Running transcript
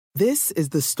This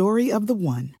is the story of the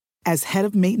one. As head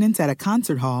of maintenance at a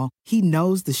concert hall, he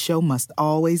knows the show must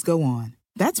always go on.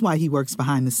 That's why he works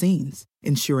behind the scenes,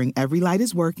 ensuring every light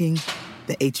is working,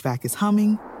 the HVAC is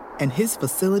humming, and his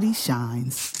facility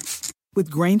shines. With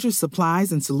Grainger's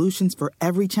supplies and solutions for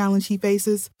every challenge he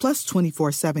faces, plus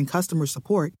 24/7 customer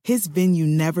support, his venue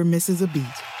never misses a beat.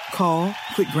 Call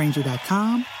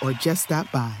quickgrainger.com or just stop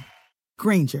by.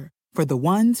 Grainger, for the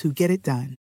ones who get it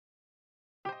done.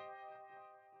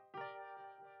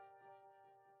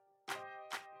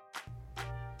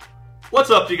 What's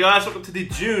up, you guys? Welcome to the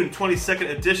June 22nd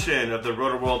edition of the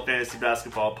Roto-World Fantasy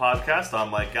Basketball Podcast. I'm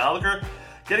Mike Gallagher,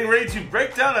 getting ready to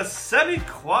break down a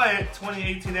semi-quiet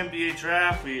 2018 NBA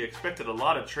Draft. We expected a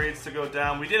lot of trades to go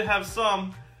down. We did have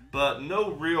some, but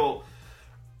no real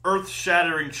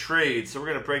earth-shattering trades. So we're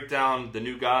going to break down the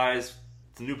new guys,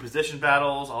 the new position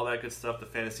battles, all that good stuff, the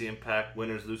fantasy impact,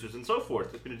 winners, losers, and so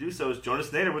forth. With me to do so is Jonas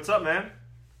Nader. What's up, man?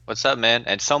 What's up, man?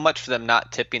 And so much for them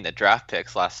not tipping the draft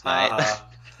picks last night.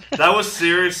 That was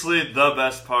seriously the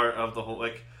best part of the whole,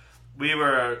 we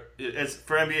were, as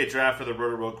for NBA Draft for the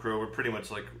Roto-World crew, we're pretty much,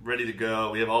 ready to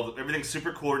go. We have everything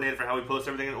super coordinated for how we post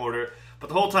everything in order. But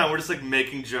the whole time, we're just,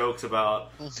 making jokes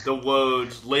about the Woj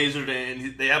lasered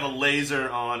in. They have a laser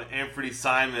on Anthony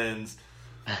Simons.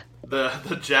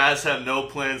 The Jazz have no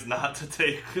plans not to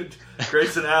take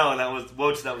Grayson Allen.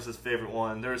 That was his favorite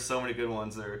one. There were so many good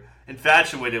ones they're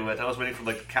infatuated with. I was waiting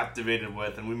for, captivated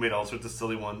with, and we made all sorts of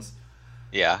silly ones.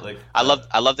 Yeah, I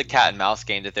love the cat and mouse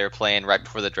game that they were playing right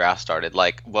before the draft started.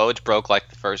 Woj broke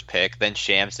the first pick, then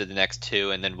Shams did the next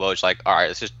two, and then Woj all right,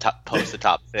 let's just post the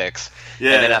top picks.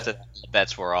 Yeah, and then after that, the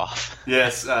bets were off.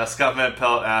 Yes, Scott Van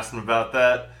Pelt asked him about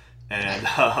that, and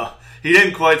he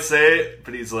didn't quite say it,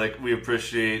 but he's like, "We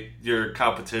appreciate your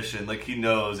competition." He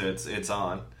knows it's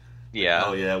on. Yeah.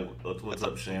 Oh yeah, what's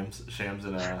up, Shams? Shams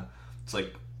and it's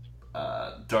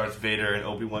Darth Vader and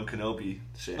Obi-Wan Kenobi.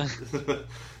 Shams.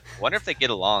 Wonder if they get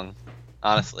along,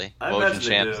 honestly. I imagine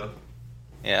they do.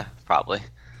 Yeah, probably.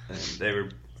 And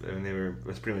it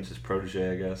was pretty much his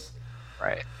protege, I guess.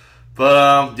 Right.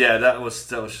 But yeah, that was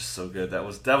just so good. That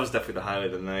was definitely the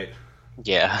highlight of the night.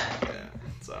 Yeah.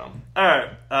 So all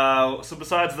right. So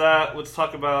besides that, let's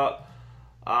talk about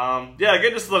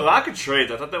again, just the lack of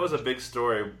trades. I thought that was a big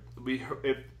story.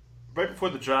 Right before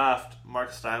the draft,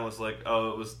 Mark Stein was like,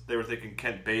 they were thinking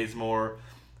Kent Bazemore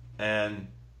and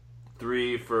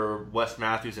 3 for Wes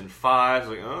Matthews and 5.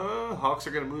 Hawks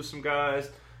are going to move some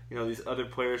guys. These other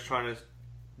players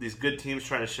these good teams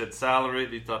trying to shed salary.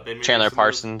 They thought they made Chandler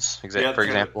Parsons, for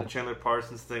example. The Chandler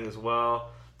Parsons thing as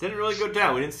well. Didn't really go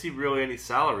down. We didn't see really any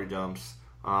salary dumps.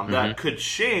 That could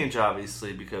change,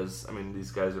 obviously, because,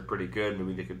 these guys are pretty good.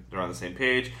 Maybe they're on the same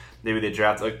page. Maybe they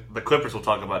draft, the Clippers we'll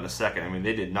talk about in a second.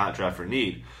 They did not draft for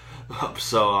need.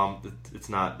 So, that's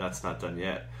not done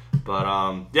yet. But,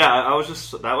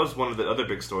 that was one of the other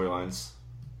big storylines.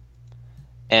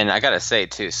 And I got to say,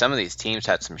 too, some of these teams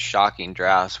had some shocking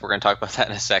drafts. We're going to talk about that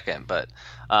in a second. But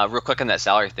real quick on that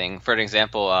salary thing. For an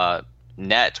example,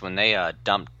 Nets, when they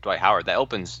dumped Dwight Howard, that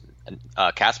opens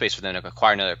cap space for them to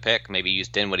acquire another pick, maybe use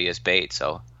Dinwiddie as bait.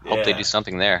 So hope they do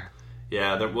something there.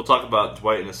 Yeah, we'll talk about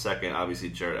Dwight in a second. Obviously,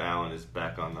 Jarrett Allen is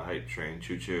back on the hype train.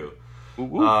 Choo-choo.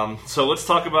 So let's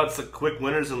talk about some quick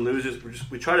winners and losers.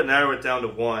 We try to narrow it down to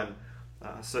one.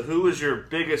 So who was your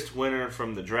biggest winner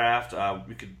from the draft?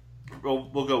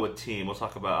 We'll go with team. We'll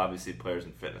talk about, obviously, players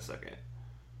and fit in a second.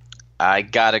 I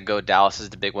got to go Dallas is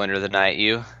the big winner of the night.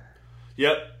 You?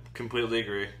 Yep, completely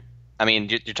agree.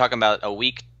 You're talking about a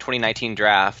weak 2019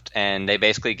 draft, and they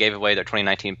basically gave away their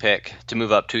 2019 pick to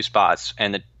move up 2 spots.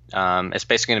 And it's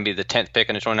basically going to be the 10th pick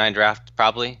in the 29 draft,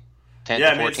 probably. 10th to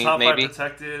 14th, it's top maybe. 5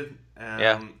 protected.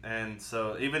 And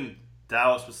so even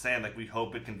Dallas was saying, we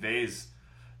hope it conveys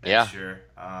next year.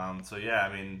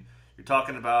 You're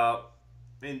talking about,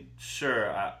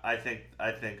 sure, I think,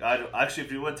 actually,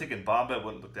 if you would have taken Bamba, it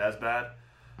wouldn't look as bad.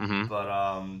 Mm-hmm. But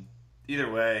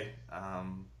either way,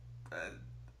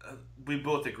 we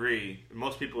both agree.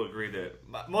 Most people agree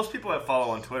that most people that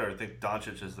follow on Twitter think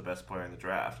Doncic is the best player in the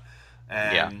draft,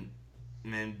 and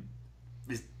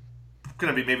he's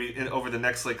going to be maybe over the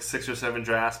next 6 or 7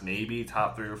 drafts, maybe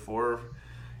top 3 or 4.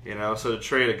 So to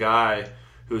trade a guy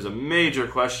who's a major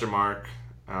question mark,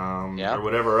 or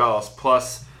whatever else.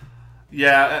 Plus,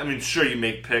 sure you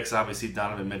make picks. Obviously,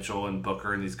 Donovan Mitchell and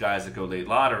Booker and these guys that go late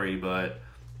lottery, but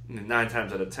 9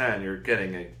 times out of 10, you're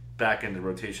getting a back end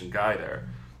rotation guy there.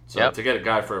 So to get a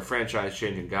guy for a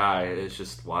franchise-changing guy is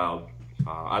just wild.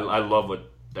 I love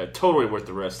totally worth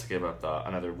the risk to give up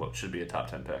another what should be a top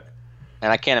 10 pick.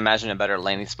 And I can't imagine a better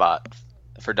landing spot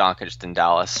for Doncic than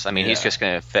Dallas. He's just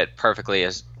going to fit perfectly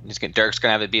as Dirk's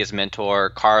gonna have to be his mentor.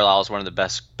 Carlisle's one of the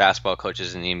best basketball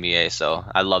coaches in the NBA, so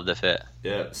I love the fit.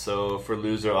 Yeah. So for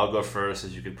loser, I'll go first,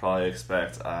 as you could probably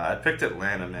expect. I picked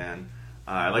Atlanta, man.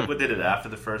 I like what they did after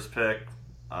the first pick,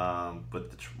 with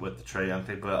the Trae Young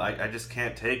pick, but I just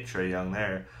can't take Trae Young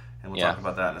there, and we'll talk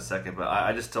about that in a second. But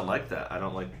I just don't like that. I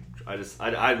don't like.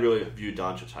 I really view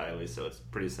Doncic highly, so it's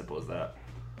pretty simple as that.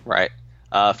 Right.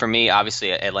 For me,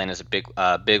 obviously, Atlanta's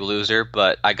a big loser,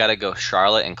 but I got to go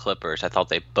Charlotte and Clippers. I thought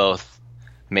they both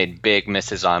made big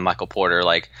misses on Michael Porter.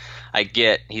 Like, I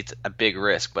get he's a big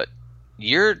risk, but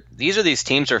these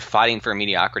teams are fighting for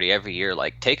mediocrity every year.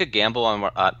 Like, take a gamble on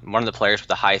one of the players with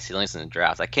the highest ceilings in the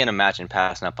draft. I can't imagine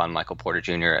passing up on Michael Porter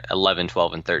Jr. at 11,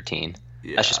 12, and 13.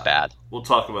 Yeah. That's just bad. We'll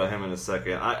talk about him in a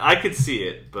second. I could see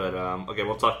it, but okay,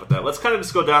 we'll talk about that. Let's kind of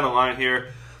just go down the line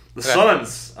here. The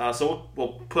Suns, so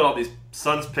we'll put all these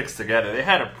Suns picks together. They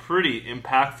had a pretty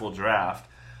impactful draft,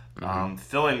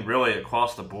 filling really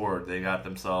across the board. They got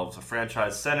themselves a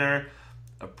franchise center,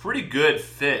 a pretty good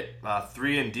fit,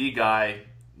 3-and-D guy,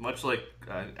 much like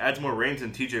adds more range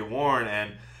than T.J. Warren,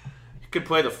 and he could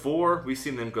play the 4. We've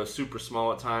seen them go super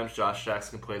small at times. Josh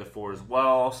Jackson can play the 4 as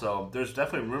well, so there's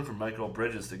definitely room for Michael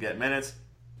Bridges to get minutes.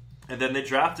 And then they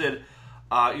drafted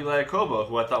Eli Okobo,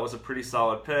 who I thought was a pretty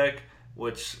solid pick.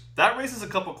 Which, that raises a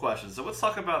couple questions. So let's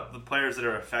talk about the players that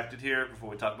are affected here before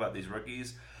we talk about these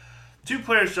rookies. 2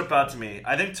 players jump out to me.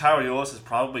 I think Tyler Ulis is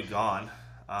probably gone.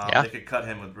 They could cut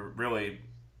him with really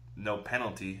no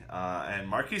penalty. And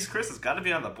Marquise Chris has got to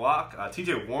be on the block.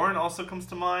 TJ Warren also comes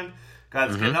to mind.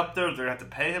 Guys getting up there. They're going to have to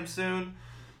pay him soon.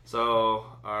 So,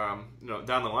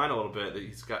 down the line a little bit,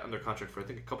 he's got under contract for, I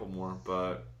think, a couple more.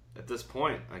 But at this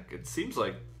point, it seems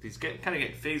like he's kind of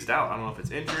getting phased out. I don't know if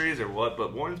it's injuries or what,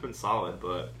 but Warren's been solid.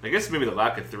 But I guess maybe the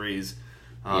lack of threes,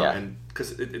 and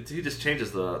because he just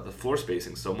changes the floor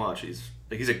spacing so much.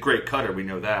 He's a great cutter, we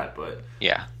know that, but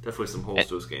definitely some holes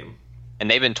to his game.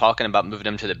 And they've been talking about moving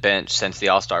him to the bench since the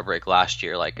All-Star break last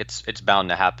year. Like it's bound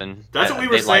to happen. That's what we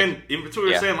were saying. That's what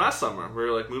we were saying last summer. We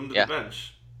were like, move him to the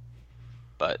bench.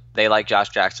 But they like Josh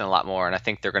Jackson a lot more, and I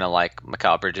think they're going to like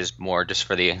Mikal Bridges more just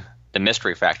for the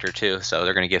mystery factor too, so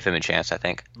they're going to give him a chance, I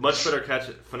think. Much better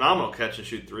phenomenal catch and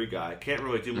shoot 3 guy. Can't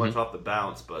really do much off the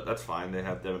bounce, but that's fine. They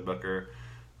have Devin Booker,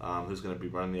 who's going to be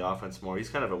running the offense more. He's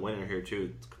kind of a winner here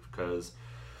too, because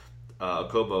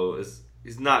Okobo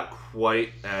he's not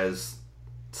quite as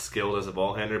skilled as a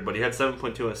ball handler, but he had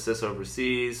 7.2 assists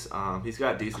overseas. He's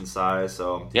got decent size,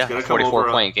 so he's going to come over.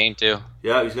 44-point game too.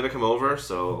 Yeah, he's going to come over,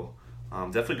 so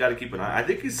definitely got to keep an eye. I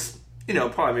think he's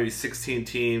probably maybe 16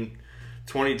 team.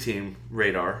 20-team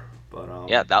radar, but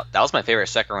that was my favorite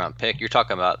second-round pick. You're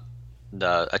talking about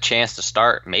a chance to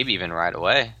start, maybe even right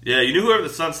away. Yeah, you knew whoever the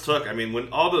Suns took. I mean,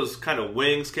 when all those kind of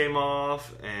wings came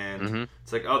off, and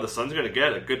it's like, the Suns are going to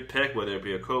get a good pick, whether it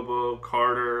be Okobo,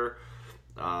 Carter,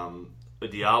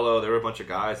 Diallo. There were a bunch of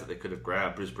guys that they could have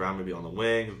grabbed. Bruce Brown maybe on the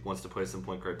wing, who wants to play some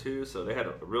point guard too. So they had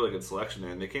a really good selection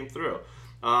there, and they came through.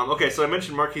 Okay, so I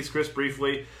mentioned Marquise Chris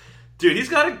briefly. Dude, he's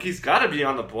got to be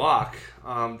on the block.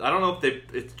 I don't know if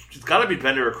it's got to be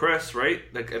Bender or Chris, right?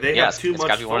 Like they have too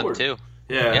much forward. One of the two.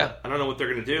 Yeah, I don't know what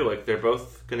they're going to do. Like they're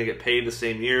both going to get paid the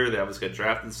same year. They obviously get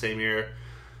drafted the same year.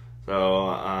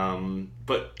 So,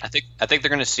 but I think they're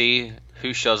going to see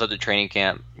who shows up to training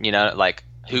camp. Like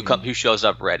who shows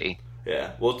up ready.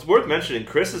 Yeah, well, it's worth mentioning.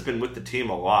 Chris has been with the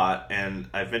team a lot, and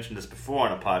I've mentioned this before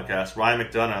on a podcast. Ryan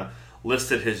McDonough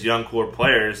listed his young core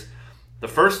players. The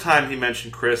first time he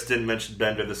mentioned Chris, didn't mention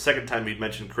Bender. The second time he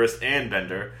mentioned Chris and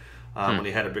Bender when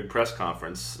he had a big press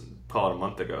conference, call it a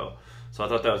month ago. So I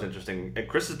thought that was interesting. And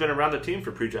Chris has been around the team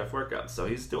for pre-draft workouts, so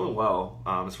he's doing well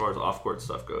as far as off-court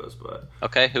stuff goes. But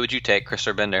okay, who would you take, Chris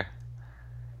or Bender?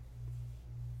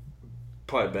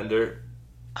 Probably Bender.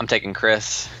 I'm taking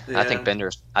Chris. Yeah. I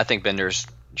think Bender's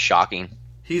shocking.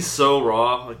 He's so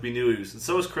raw. Like we knew he was, and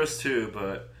so is Chris too.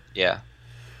 But yeah.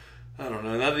 I don't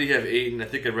know. Now that you have Ayton, I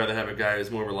think I'd rather have a guy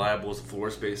who's more reliable as a floor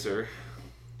spacer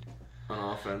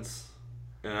on offense.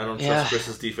 And I don't trust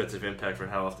Chris's defensive impact for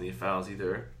how often he fouls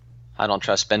either. I don't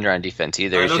trust Bender on defense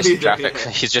either.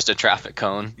 He's just a traffic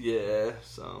cone. Yeah,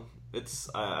 so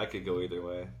I could go either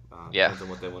way. Depends on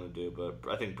what they want to do,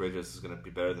 but I think Bridges is going to be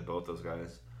better than both those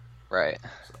guys. Right.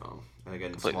 So, and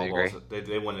again, completely small agree. balls.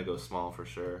 They want to go small for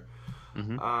sure.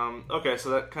 Mm-hmm. Okay, so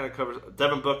that kind of covers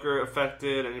Devin Booker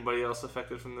affected. Anybody else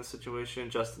affected from this situation?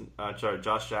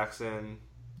 Josh Jackson.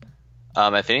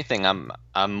 If anything,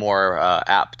 I'm more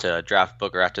apt to draft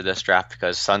Booker after this draft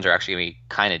because Suns are actually going to be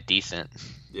kind of decent.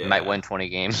 Yeah. Might win 20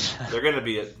 games. They're going to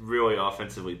be really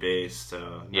offensively based.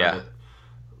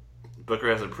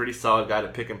 Booker has a pretty solid guy to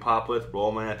pick and pop with.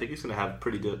 Rollman, I think he's going to have a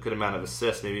pretty good amount of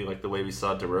assists, maybe like the way we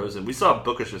saw DeRozan. We saw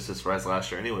Booker's assist rise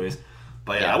last year anyways.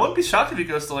 But yeah, I wouldn't be shocked if he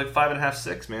goes to like 5.5,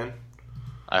 6, man.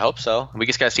 I hope so. We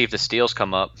just got to see if the steals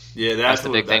come up. Yeah, that's the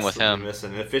big thing with him.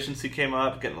 Missing. Efficiency came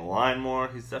up, getting the line more.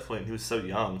 He was so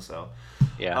young. So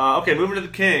yeah. Okay, moving to the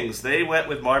Kings. They went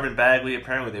with Marvin Bagley.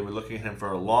 Apparently, they were looking at him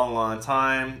for a long, long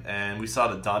time, and we saw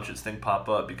the Doncic thing pop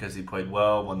up because he played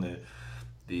well, won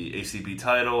the ACB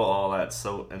title, all that,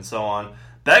 so on.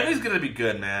 Bagley's going to be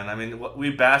good, man. I mean,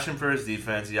 we bash him for his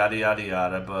defense, yada, yada,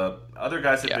 yada, but other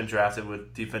guys have been drafted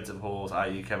with defensive holes,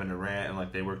 i.e. Kevin Durant, and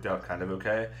like they worked out kind of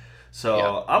okay.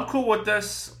 So I'm cool with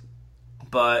this,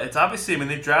 but it's obviously, I mean,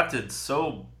 they've drafted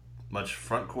so much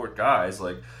front court guys.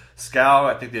 Like Scal,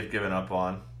 I think they've given up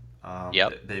on.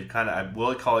 They've kind of,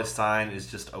 Willie Cauley-Stein is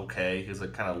just okay. He's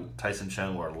like kind of Tyson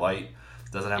Chandler light,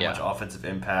 doesn't have much offensive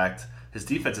impact. His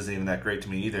defense isn't even that great to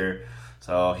me either.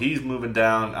 So he's moving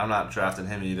down. I'm not drafting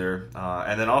him either.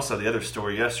 And then also the other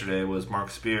story yesterday was Mark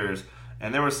Spears.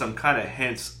 And there was some kind of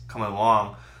hints coming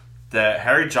along that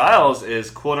Harry Giles is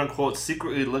quote-unquote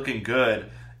secretly looking good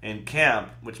in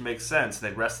camp, which makes sense.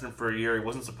 They rested him for a year. He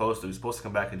wasn't supposed to. He was supposed to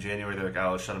come back in January. They're like,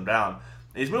 oh, let's shut him down.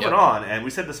 And he's moving on. And we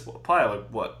said this probably, like,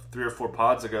 what, 3 or 4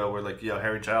 pods ago, where, like,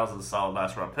 Harry Giles is a solid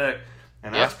last-round pick.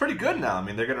 And that's pretty good now. I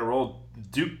mean, they're going to roll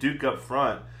Duke up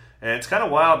front. And it's kind of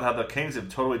wild how the Kings have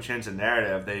totally changed the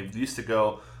narrative. They used to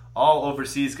go all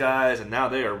overseas guys, and now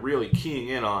they are really keying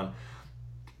in on,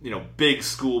 big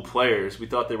school players. We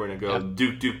thought they were going to go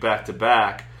Duke back to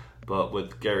back, but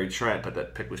with Gary Trent. But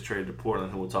that pick was traded to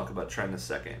Portland, and we'll talk about Trent in a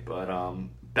second. But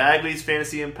Bagley's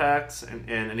fantasy impacts, and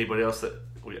anybody else that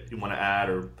you want to add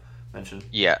or mention?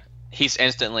 Yeah, he's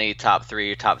instantly top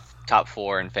 3, top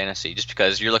 4 in fantasy, just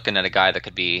because you're looking at a guy that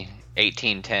could be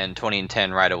 18-10,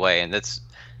 20-10 right away,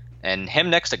 and him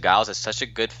next to Giles is such a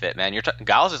good fit, man.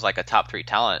 Giles is like a top 3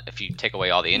 talent if you take away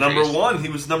all the injuries. Number 1, he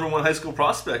was number 1 high school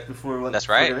prospect before he went. That's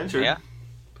right. Injured. Yeah.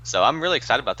 So I'm really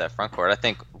excited about that front court. I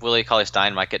think Willie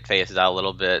Cauley-Stein might get phased out a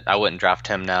little bit. I wouldn't draft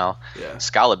him now. Yeah.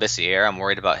 Skal Labissiere, I'm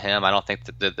worried about him. I don't think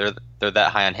that they're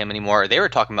that high on him anymore. They were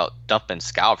talking about dumping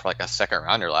Skal for like a second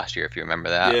rounder last year, if you remember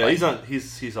that. Yeah,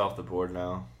 he's off the board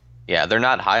now. Yeah, they're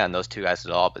not high on those two guys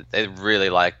at all, but they really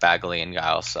like Bagley and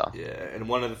Giles. So yeah, and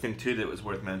one other thing too that was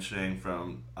worth mentioning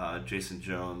from Jason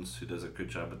Jones, who does a good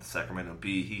job at the Sacramento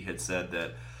Bee, he had said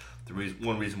that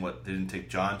one reason why they didn't take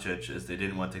Doncic is they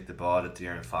didn't want to take the ball out of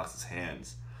De'Aaron Fox's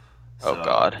hands. So, oh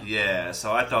God. Yeah,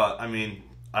 so I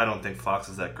don't think Fox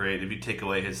is that great. If you take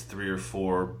away his 3 or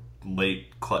 4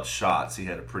 late clutch shots, he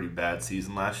had a pretty bad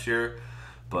season last year.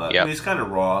 But he's kind of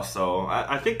raw, so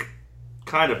I think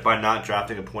kind of by not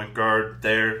drafting a point guard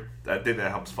there, I think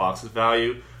that helps Fox's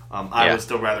value. I would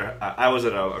still rather. I was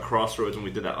at a crossroads when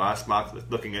we did that last mock,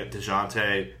 looking at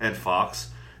DeJounte and Fox,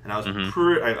 and I was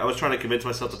I was trying to convince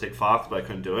myself to take Fox, but I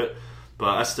couldn't do it. But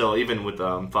I still, even with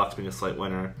Fox being a slight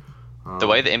winner, the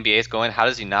way the NBA is going, how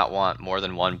does he not want more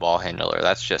than one ball handler?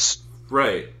 That's just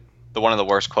right. One of the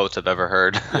worst quotes I've ever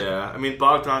heard. Yeah, I mean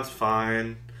Bogdan's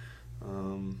fine,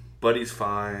 Buddy's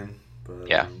fine, but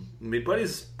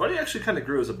Buddy actually kind of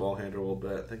grew as a ball handler a little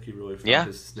bit. I think he really found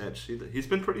his niche. He's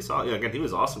been pretty solid. Yeah, again, he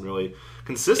was awesome. Really,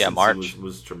 consistency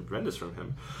was tremendous from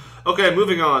him. Okay,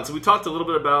 moving on. So we talked a little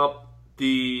bit about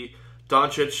the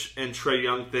Doncic and Trae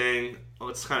Young thing.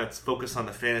 Let's kind of focus on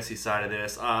the fantasy side of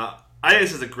this. I think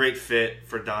this is a great fit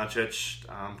for Doncic.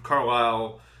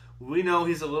 Carlisle, we know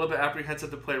he's a little bit apprehensive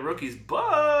to play rookies,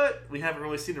 but we haven't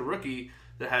really seen a rookie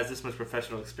that has this much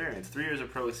professional experience. 3 years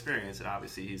of pro experience, and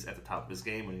obviously he's at the top of his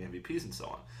game winning MVPs and so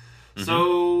on. Mm-hmm.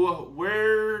 So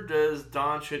where does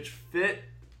Doncic fit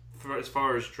as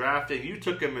far as drafting? You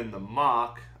took him in the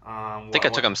mock. I think I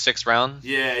took him 6th round.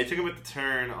 Yeah, you took him at the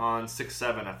turn on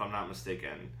 6-7, if I'm not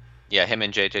mistaken. Yeah, him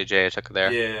and JJJ I took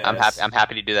there. Yeah, I'm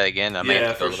happy to do that again. I may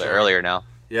have to go a little bit earlier now.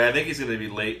 Yeah, I think he's going to be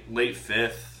late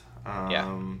 5th.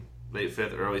 Late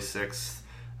 5th, early 6th.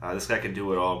 This guy can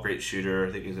do it all. Great shooter.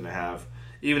 I think he's going to have,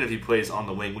 even if he plays on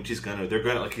the wing, which he's going to, they're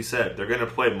going to, like you said, they're going to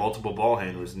play multiple ball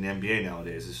handlers in the NBA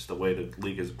nowadays. It's just the way the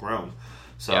league has grown.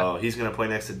 So he's going to play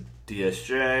next to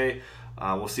DSJ.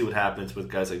 We'll see what happens with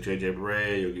guys like JJ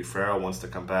Barea. Yogi Ferrell wants to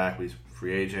come back. He's a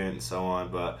free agent and so on.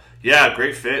 But, yeah,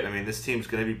 great fit. I mean, this team's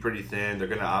going to be pretty thin. They're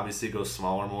going to obviously go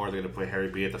smaller more. They're going to play Harry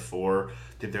B at the 4. I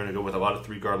think they're going to go with a lot of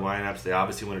 3-guard lineups. They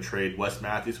obviously want to trade Wes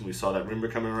Matthews when we saw that rumor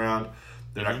coming around.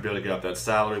 They're not going to be able to get up that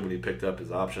salary when he picked up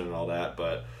his option and all that.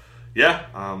 But,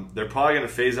 yeah, they're probably going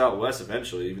to phase out Wes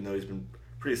eventually, even though he's been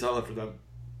pretty solid for them.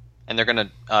 And they're going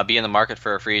to be in the market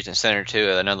for a free agent center, too.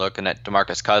 They're looking at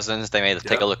DeMarcus Cousins. They may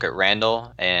take a look at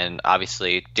Randall. And,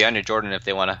 obviously, DeAndre Jordan, if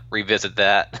they want to revisit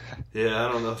that. Yeah,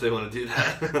 I don't know if they want to do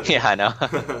that. Yeah, I know.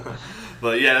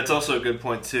 But yeah, that's also a good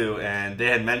point too. And they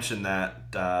had mentioned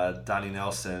that Donnie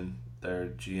Nelson, their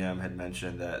GM, had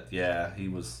mentioned that he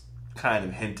was kind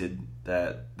of hinted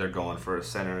that they're going for a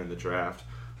center in the draft,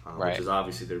 right. which is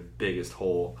obviously their biggest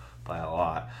hole by a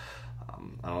lot.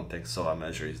 I don't think Salah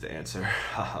Mejri is the answer.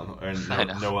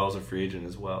 And Noel's a free agent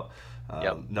as well.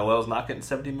 Noel's not getting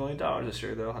 $70 million this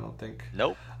year, though, I don't think.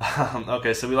 Nope.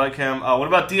 Okay, so we like him. What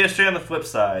about DSJ on the flip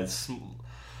side? I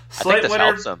think this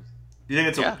helps him. You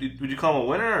think it's would you call him a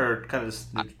winner or kind of just...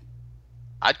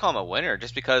 I'd call him a winner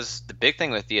just because the big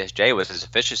thing with DSJ was his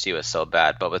efficiency was so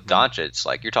bad. But with Doncic,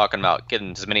 like, you're talking about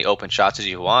getting as many open shots as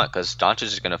you want because Doncic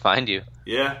is going to find you.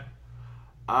 Yeah.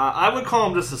 I would call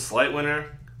him just a slight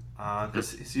winner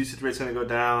because his usage rate's going to go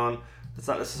down. It's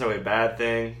not necessarily a bad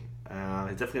thing.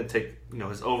 He's definitely going to take,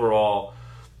 his overall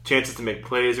chances to make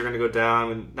plays are going to go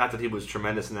down. And not that he was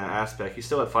tremendous in that aspect. He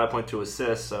still had 5.2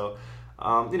 assists. So,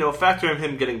 factor in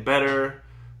him getting better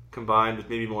combined with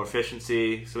maybe more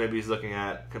efficiency. So maybe he's looking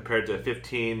at, compared to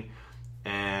 15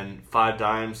 and 5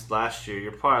 dimes last year,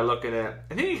 you're probably looking at,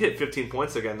 I think he hit 15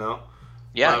 points again, though.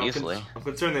 Yeah, easily. I'm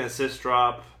concerned the assist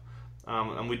drop.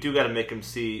 And we do got to make him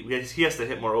see. He has to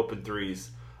hit more open threes.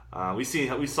 We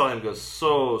saw him go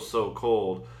so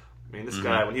cold. I mean, this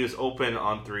guy, when he was open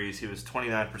on threes, he was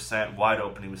 29%. Wide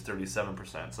open, he was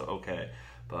 37%. So okay,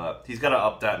 but he's got to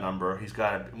up that number.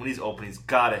 When he's open, he's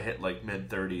got to hit like mid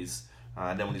 30s.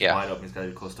 And then when he's wide open, he's got to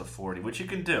be close to 40, which he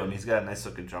can do. I mean, he's got a nice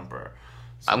looking jumper.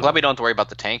 So, I'm glad we don't have to worry about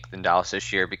the tank in Dallas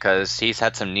this year because he's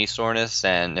had some knee soreness,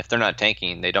 and if they're not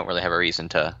tanking, they don't really have a reason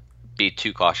to be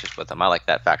too cautious with him. I like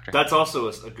that factor. That's also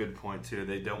a good point too.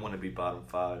 They don't want to be bottom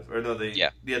 5, or no, they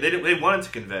wanted to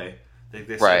convey. They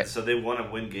said, right. So they want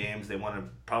to win games. They want to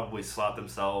probably slot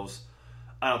themselves.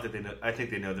 I don't think they know. I think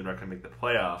they know they're not going to make the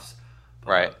playoffs.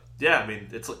 But, right. Yeah, I mean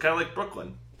it's kind of like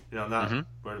Brooklyn. Not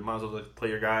where you might as well play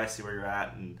your guy, see where you're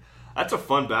at, and that's a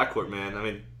fun backcourt, man. I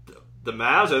mean, the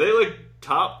Mavs, are they like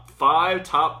top 5,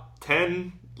 top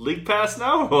 10 league pass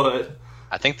now, or what?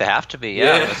 I think they have to be.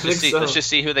 Yeah. Let's just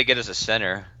see who they get as a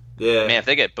center. Yeah, man. If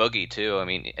they get Boogie too, I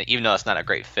mean, even though it's not a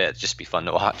great fit, it'd just be fun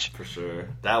to watch. For sure,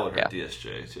 that would hurt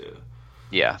DSJ too.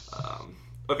 Yeah.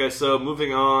 Okay, so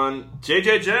moving on,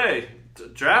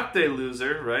 JJJ, draft day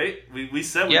loser, right? We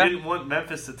said we didn't want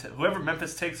Memphis to whoever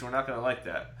Memphis takes, we're not going to like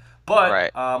that.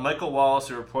 But Michael Wallace,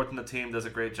 who reports on the team, does a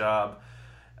great job.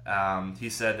 He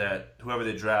said that whoever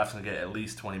they draft is going to get at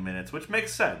least 20 minutes, which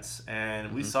makes sense.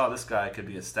 And we saw this guy could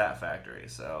be a stat factory.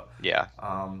 So yeah.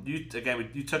 You took him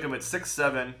at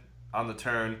 6'7" on the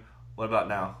turn. What about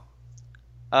now?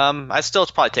 I still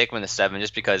probably take him in the 7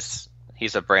 just because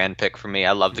he's a brand pick for me.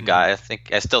 I love the guy.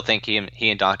 I still think he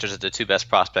and Doncic are the 2 best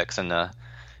prospects in the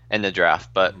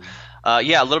draft. But a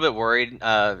little bit worried.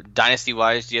 Dynasty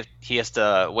wise, he has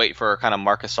to wait for kind of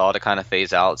Marc Gasol to kind of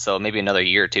phase out. So maybe another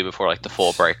year or 2 before like the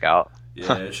full breakout.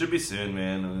 Yeah, it should be soon,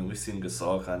 man. I mean, we've seen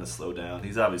Gasol kind of slow down.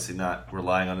 He's obviously not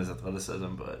relying on his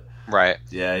athleticism, but right.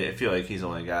 Yeah, I feel like he's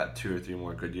only got 2 or 3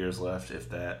 more good years left, if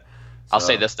that. So, I'll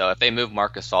say this though: if they move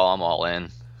Marc Gasol, I'm all in.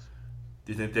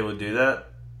 Do you think they would do that?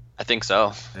 I think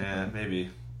so. Yeah, maybe.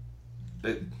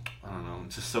 I don't know.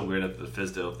 It's just so weird at the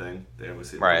Fizdale thing. They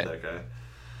obviously right. love that guy.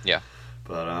 Yeah.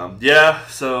 But,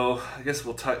 so I guess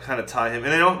we'll kind of tie him.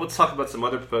 And then let's talk about some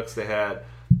other picks they had.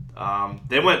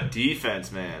 They went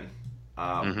defense, man.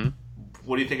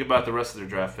 What do you think about the rest of their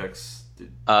draft picks?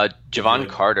 Javon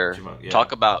Carter.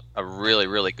 Talk about a really,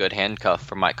 really good handcuff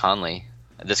for Mike Conley.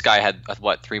 This guy had,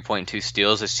 3.2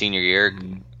 steals his senior year.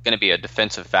 Going to be a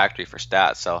defensive factory for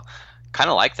stats. So kind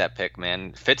of like that pick,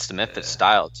 man. Fits the Memphis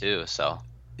style, too. So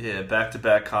yeah,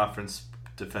 back-to-back conference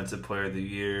defensive player of the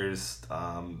years.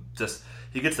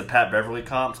 He gets the Pat Beverly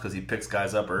comps because he picks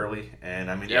guys up early. And,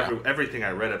 I mean, everything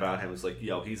I read about him was like,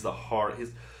 he's the hard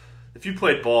 – if you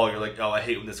played ball, you're like, I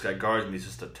hate when this guy guards me. He's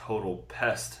just a total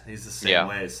pest. He's the same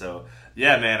way. So,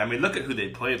 yeah, man. I mean, look at who they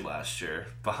played last year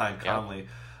behind Conley. Yep.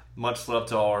 Much love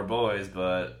to all our boys,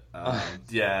 but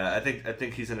I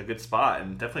think he's in a good spot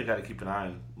and definitely got to keep an eye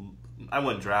on. I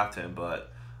wouldn't draft him,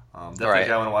 but definitely a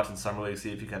guy I want to watch in summer league,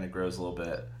 see if he kind of grows a little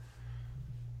bit.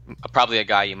 Probably a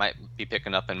guy you might be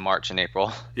picking up in March and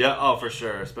April. Yeah, for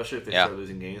sure. Especially if they start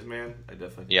losing games, man. I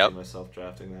definitely can see myself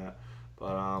drafting that.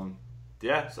 But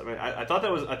so I mean, I thought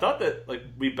that like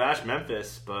we bashed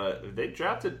Memphis, but they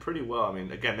drafted pretty well. I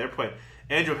mean, again, they're playing.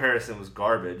 Andrew Harrison was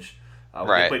garbage.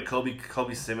 They played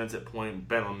Kobe Simmons at point.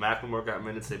 Ben McLemore got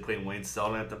minutes. They played Wayne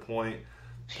Selden at the point.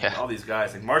 Yeah. All these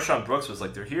guys. Like Marshawn Brooks was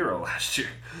like their hero last year.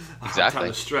 Exactly. Down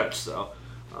the stretch. So,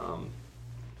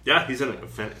 he's in a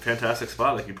fantastic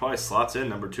spot. Like he probably slots in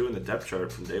number 2 in the depth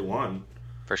chart from day one.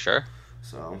 For sure.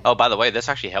 So. Oh, by the way, this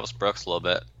actually helps Brooks a little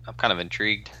bit. I'm kind of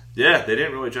intrigued. Yeah, they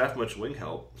didn't really draft much wing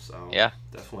help, so yeah,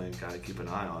 definitely got to keep an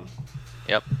eye on.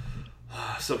 Yep.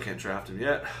 Still can't draft him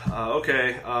yet.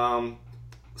 Okay,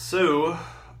 so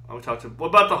what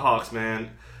about the Hawks,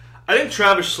 man? I think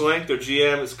Travis Schlenk, their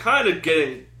GM, is kind of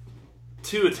getting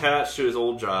too attached to his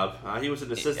old job. He was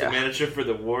an assistant manager for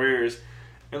the Warriors,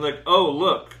 and like, oh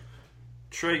look,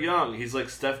 Trae Young, he's like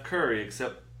Steph Curry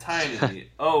except tiny.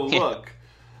 Oh look,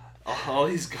 all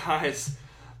these guys,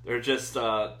 they're just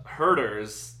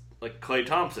herders. Like Klay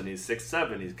Thompson, he's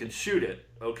 6'7", he can shoot it.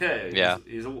 Okay, yeah,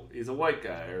 he's a white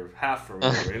guy or half or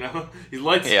whatever, you know. He's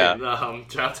light skinned.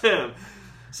 Draft him.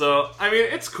 So I mean,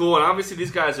 it's cool, and obviously these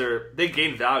guys they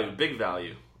gain value, big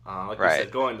value. Like you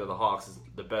said, going to the Hawks is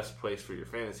the best place for your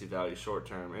fantasy value, short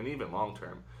term and even long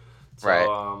term. So, right.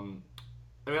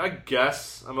 I mean, I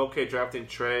guess I'm okay drafting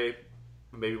Trae.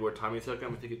 Maybe where Tommy took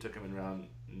him. I think he took him in round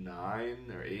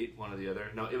 9 or 8, one or the other.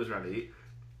 No, it was round 8.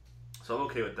 So I'm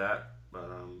okay with that. But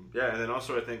yeah, and then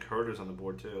also I think Herder's on the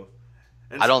board too.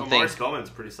 And I don't think Spellman's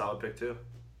a pretty solid pick too.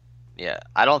 Yeah,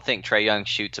 I don't think Trae Young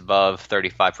shoots above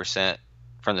 35%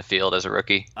 from the field as a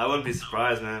rookie. I wouldn't be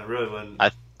surprised, man. I really wouldn't.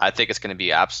 I think it's going to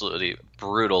be absolutely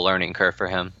brutal learning curve for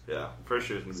him. Yeah, first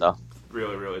year is going to be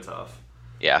really, really tough.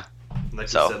 Yeah. Like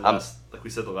we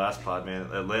said the last pod, man,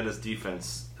 Atlanta's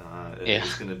defense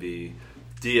is going to be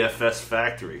DFS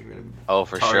factory. Oh,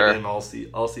 for sure. Him all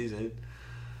season.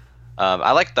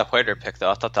 I like the Huerter pick, though.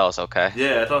 I thought that was okay.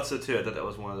 Yeah, I thought so, too. I thought that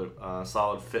was one of the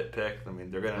solid fit pick. I mean,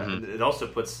 they're going to... It also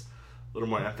puts a little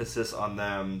more emphasis on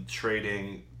them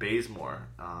trading Bazemore.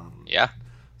 Yeah.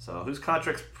 So, whose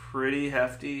contract's pretty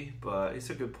hefty, but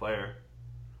he's a good player.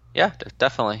 Yeah,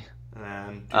 definitely.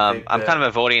 And I'm kind of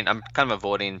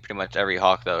avoiding pretty much every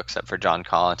Hawk, though, except for John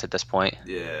Collins at this point.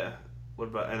 Yeah. What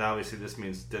about... And obviously, this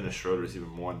means Dennis Schroeder's even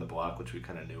more on the block, which we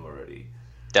kind of knew already.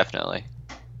 Definitely.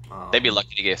 They'd be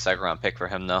lucky to get a second-round pick for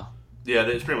him, though. Yeah,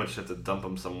 they just pretty much just have to dump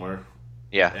him somewhere.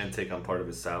 Yeah. And take on part of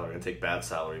his salary and take bad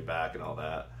salary back and all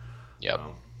that. Yep.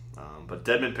 But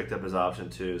Dedmon picked up his option,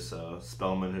 too. So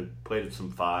Spellman, who played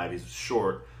some 5, he's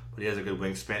short, but he has a good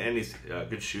wingspan, and he's a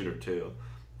good shooter, too,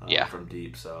 from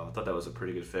deep. So I thought that was a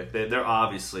pretty good pick. They're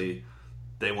obviously,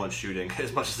 they want shooting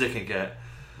as much as they can get.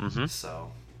 Mm-hmm.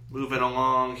 So moving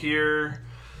along here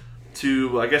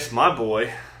to, I guess, my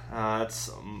boy. It's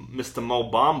Mr.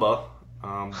 Mo Bamba.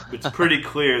 It's pretty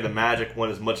clear the Magic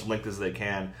want as much length as they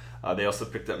can. They also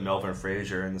picked up Melvin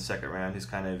Frazier in the second round. He's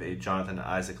kind of a Jonathan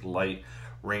Isaac light,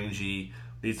 rangy,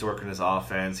 needs to work in his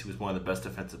offense. He was one of the best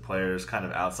defensive players, kind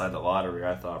of outside the lottery,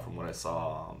 I thought, from what I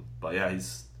saw. But yeah,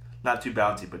 he's not too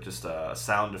bouncy, but just a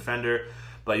sound defender.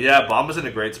 But yeah, Bamba's in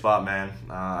a great spot, man.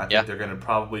 I think they're going to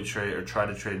probably trade or try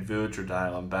to trade Vooch or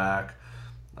dial him back.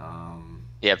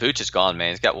 Yeah, Vooch is gone, man.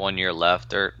 He's got 1 year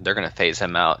left. They're going to phase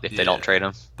him out if they don't trade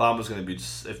him. Bamba's going to be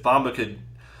if Bamba could,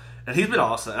 and he's been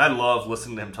awesome. I love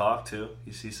listening to him talk too.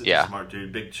 He's such a smart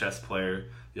dude, big chess player.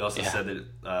 He also said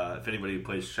that if anybody who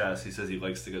plays chess, he says he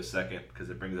likes to go second because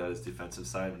it brings out his defensive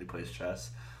side when he plays chess.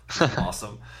 Which is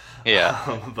awesome. Yeah.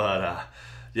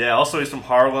 Also he's from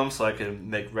Harlem, so I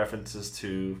can make references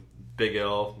to Big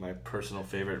L, my personal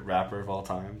favorite rapper of all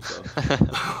time. So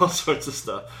all sorts of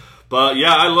stuff. But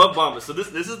yeah, I love Bamba. So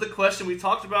this is the question we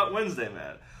talked about Wednesday,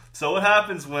 man. So what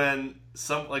happens when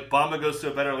Bamba goes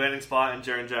to a better landing spot and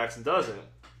Jaren Jackson doesn't?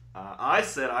 I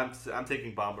said I'm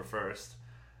taking Bamba first.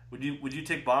 Would you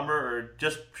take Bamba or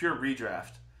just pure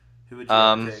redraft? Who would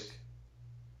you take?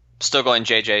 Still going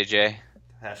JJJ.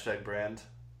 Hashtag brand.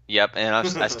 Yep, and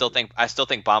I still think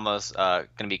Bamba's going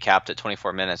to be capped at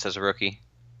 24 minutes as a rookie.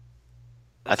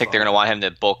 I think they're going to want him to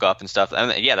bulk up and stuff. I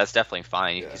mean, yeah, that's definitely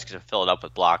fine. He's going to fill it up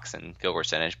with blocks and field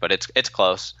percentage, but it's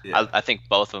close. Yeah. I think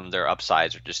both of them, their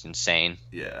upsides are just insane.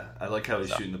 Yeah, I like how he's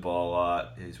shooting the ball a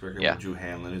lot. He's working with Drew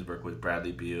Hanlon. He's working with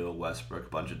Bradley Beal, Westbrook, a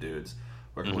bunch of dudes.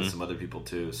 Working with some other people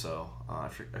too. So I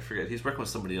forget. He's working with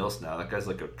somebody else now. That guy's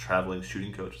like a traveling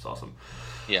shooting coach. It's awesome.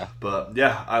 Yeah. But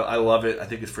yeah, I love it. I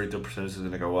think his free throw percentage is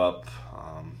going to go up.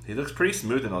 He looks pretty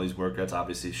smooth in all these workouts.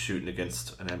 Obviously, shooting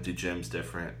against an empty gym is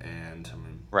different, and I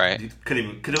mean, he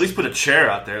could at least put a chair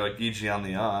out there like E.G. on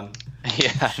Leon.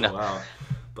 Yeah, I know. Out.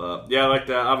 But yeah, I like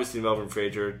that. Obviously, Melvin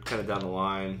Frazier kind of down the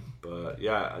line, but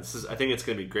yeah, I think it's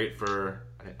going to be great for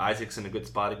Isaac's in a good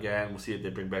spot again. We'll see if they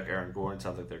bring back Aaron Gordon.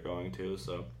 Sounds like they're going to.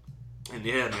 So, and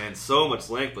yeah, man, so much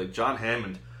length. Like John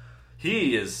Hammond,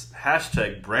 he is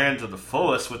hashtag brand to the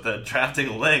fullest with the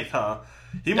drafting length, huh?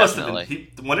 He must have been.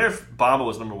 Wonder if Bamba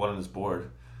was number 1 on his board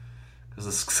because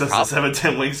the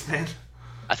 7'10" wingspan.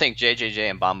 I think JJJ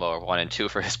and Bamba are 1 and 2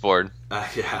 for his board. I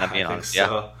think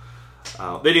so.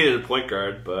 They needed a point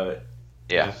guard, but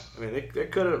yeah. I mean, they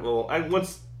could have. Well,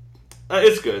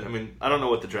 It's good. I mean, I don't know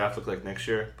what the draft looks like next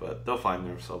year, but they'll find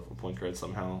themselves a point guard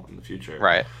somehow in the future.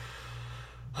 Right.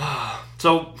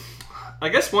 So, I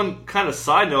guess one kind of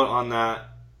side note on that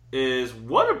is,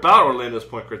 what about Orlando's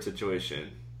point guard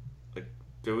situation? Like,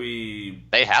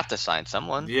 They have to sign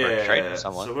someone. Yeah. Or trade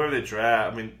someone. So whoever they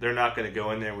draft, I mean, they're not going to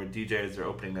go in there with DJ as their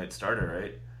opening night starter,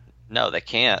 right? No, they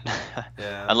can't.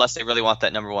 Yeah. Unless they really want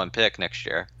that number 1 pick next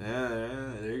year.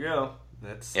 Yeah, there you go.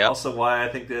 That's also why I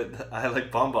think that I like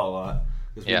Bamba a lot.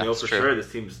 Because we know for sure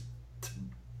this team's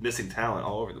missing talent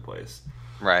all over the place.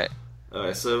 Right. All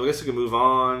right, so I guess we can move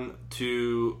on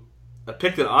to a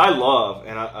pick that I love.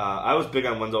 And I was big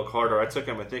on Wendell Carter. I took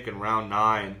him, I think, in round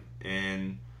 9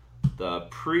 in the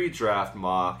pre-draft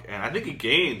mock. And I think he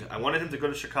gained. I wanted him to go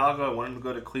to Chicago. I wanted him to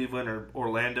go to Cleveland or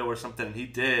Orlando or something. And he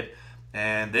did.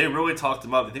 And they really talked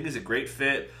him up. I think he's a great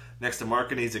fit next to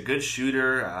Markin. He's a good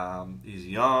shooter. He's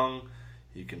young.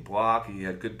 He can block. He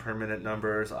had good permanent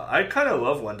numbers. I kind of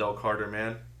love Wendell Carter,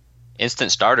 man.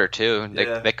 Instant starter, too.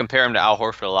 They compare him to Al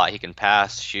Horford a lot. He can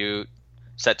pass, shoot,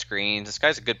 set screens. This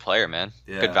guy's a good player, man.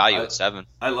 Yeah, good value at 7.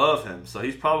 I love him. So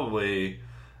he's probably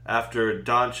after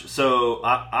Doncic. So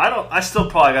I still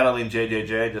probably got to lean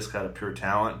JJJ, just kind of pure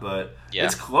talent. But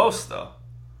it's close, though.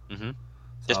 Mm-hmm.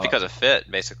 Just because of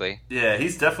fit, basically. Yeah,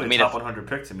 he's definitely a top 100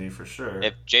 pick to me for sure.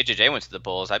 If JJJ went to the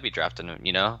Bulls, I'd be drafting him,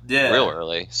 real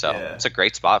early. So it's a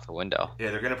great spot for Wendell.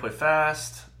 Yeah, they're going to play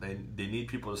fast. They need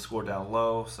people to score down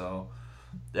low. So,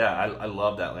 yeah, I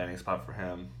love that landing spot for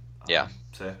him.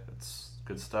 So it's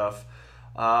good stuff.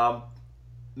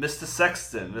 Mr.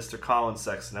 Sexton, Mr. Colin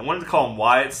Sexton. I wanted to call him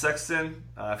Wyatt Sexton.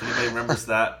 If anybody remembers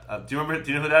that. Do you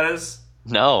know who that is?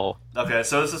 No. Okay,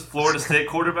 so this is Florida State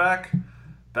quarterback.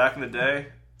 Back in the day,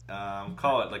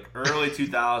 call it like early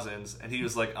 2000s, and he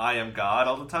was like, "I am God"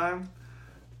 all the time.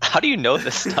 How do you know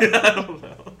this stuff? I don't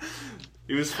know.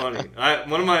 He was funny.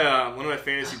 One of my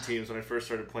fantasy teams when I first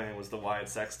started playing was the Wyatt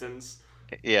Sextons.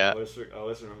 Yeah, I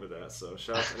always remember that. So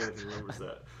shout out to anyone who remembers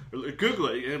that. Google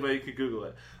it. Anybody can Google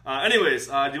it. Anyways,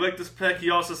 do you like this pick? He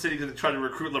also said he's going to try to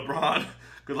recruit LeBron.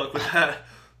 Good luck with that.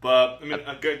 But, I mean,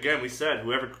 again, we said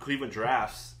whoever Cleveland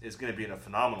drafts is going to be in a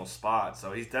phenomenal spot.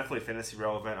 So he's definitely fantasy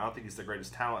relevant. I don't think he's the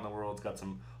greatest talent in the world. He's got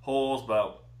some holes,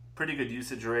 but pretty good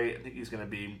usage rate. I think he's going to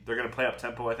be – they're going to play up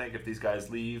tempo, I think, if these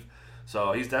guys leave.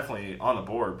 So he's definitely on the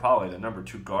board, probably the number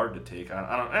 2 guard to take.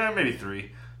 I don't maybe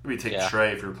 3. Maybe take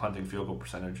Trey if you're punting field goal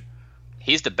percentage.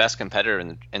 He's the best competitor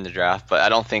in the draft, but I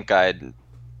don't think I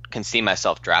can see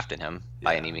myself drafting him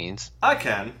by any means. I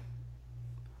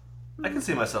can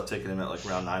see myself taking him at like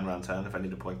round 9, round 10 if I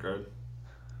need a point guard.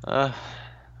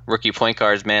 Rookie point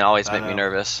guards, man, always make me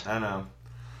nervous. I know.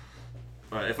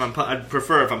 Right, I'd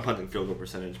prefer if I'm punting field goal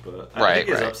percentage, but I think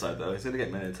he has upside though. He's going to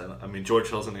get minutes. I mean, George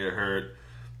Hill's going to get hurt.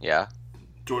 Yeah.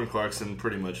 Jordan Clarkson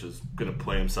pretty much is going to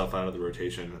play himself out of the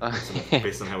rotation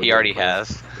based on how he already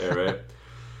has. Yeah, right.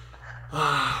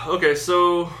 Okay,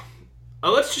 so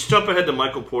let's just jump ahead to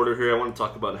Michael Porter here. I want to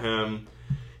talk about him.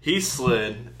 He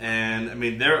slid, and I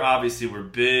mean, there obviously were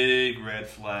big red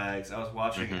flags. I was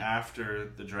watching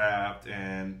after the draft,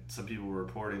 and some people were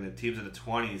reporting that teams in the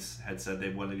 20s had said they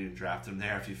wouldn't even draft him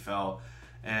there if he fell.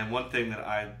 And one thing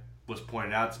that was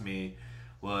pointed out to me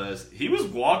was he was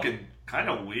walking kind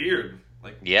of weird.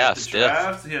 Like the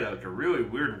draft, he had like a really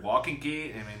weird walking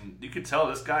gait. I mean, you could tell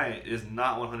this guy is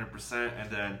not 100%. And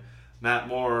then Matt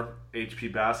Moore,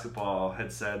 HP Basketball,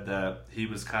 had said that he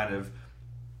was kind of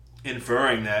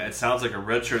inferring that it sounds like a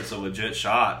redshirt's a legit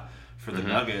shot for the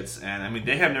Nuggets. And, I mean,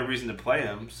 they have no reason to play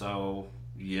him, so,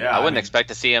 yeah. I wouldn't expect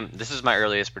to see him. This is my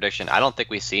earliest prediction. I don't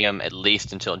think we see him at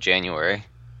least until January.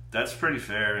 That's pretty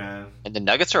fair, man. And the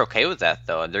Nuggets are okay with that,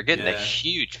 though. They're getting a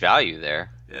huge value there.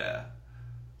 Yeah.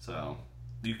 So,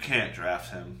 you can't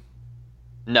draft him.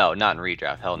 No, not in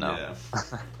redraft. Hell no. Yeah.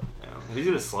 He's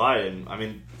going to slide. And, I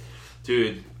mean,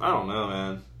 dude, I don't know,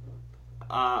 man.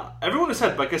 Everyone has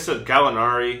said, like I said,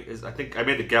 Gallinari is. I think I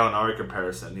made the Gallinari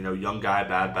comparison. You know, young guy,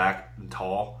 bad back, and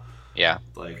tall. Yeah.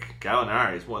 Like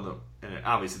Gallinari is one of the. And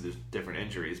obviously, there's different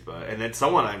injuries, and then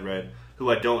someone I read who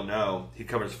I don't know. He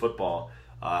covers football.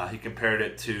 He compared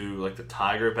it to like the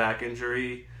Tiger back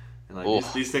injury, and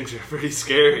like these things are pretty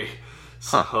scary.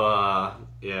 So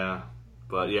yeah,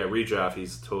 but yeah, redraft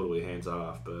he's totally hands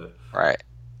off. But right.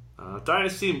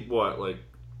 Dynasty, what, like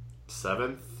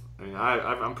 7th? I mean,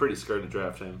 I'm pretty scared to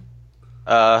draft him.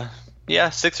 Yeah,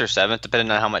 6th or 7th, depending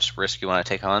on how much risk you want to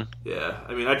take on. Yeah,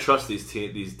 I mean, I trust these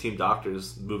team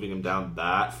doctors moving him down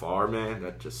that far, man.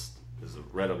 That just is a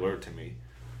red alert to me.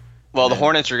 Well, the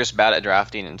Hornets are just bad at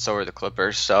drafting, and so are the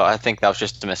Clippers. So I think that was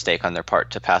just a mistake on their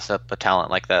part to pass up a talent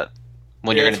like that.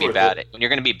 When you're going to be bad, when you're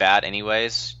going to be bad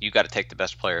anyways, you got to take the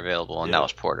best player available, and that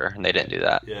was Porter, and they didn't do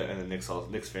that. Yeah, and the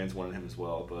Knicks fans wanted him as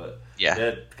well, but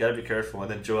yeah, got to be careful.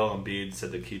 And then Joel Embiid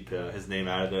said to keep his name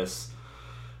out of this.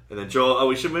 And then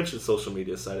we should mention the social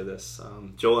media side of this.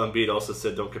 Joel Embiid also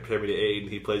said, "Don't compare me to Aiden.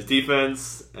 He plays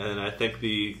defense." And I think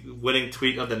the winning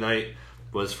tweet of the night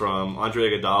was from Andre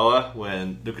Iguodala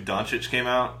when Luka Doncic came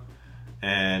out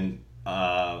and.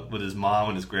 With his mom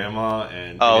and his grandma,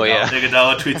 and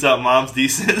Iguodala tweets out, "Mom's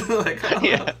decent." Like,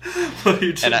 what are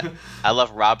you doing? And I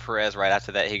love Rob Perez. Right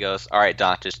after that, he goes, "All right,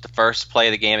 Doncic, the first play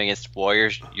of the game against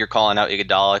Warriors, you're calling out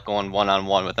Iguodala, going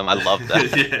 1-on-1 with him. I love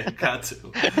that." Yeah, got to.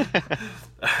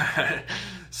 All right.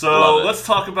 So let's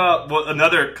talk about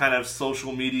another kind of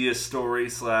social media story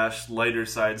 / lighter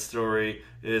side story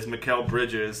is Mikal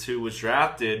Bridges, who was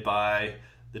drafted by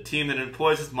the team that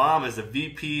employs his mom as the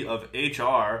VP of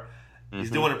HR. He's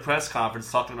doing a press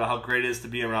conference talking about how great it is to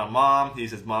be around mom.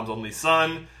 He's his mom's only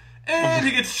son. And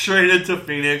he gets traded to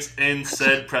Phoenix in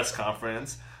said press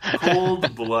conference.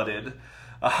 Cold-blooded.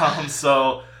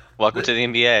 So welcome to the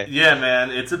NBA. Yeah,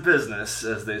 man. It's a business,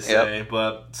 as they say. Yep.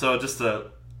 But so just the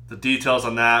details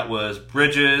on that was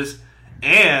Bridges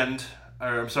goes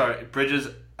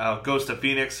to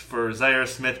Phoenix for Zaire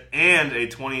Smith and a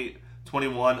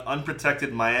 2021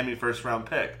 unprotected Miami first-round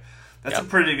pick. That's a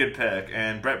pretty good pick,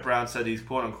 and Brett Brown said he's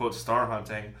quote-unquote star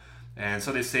hunting, and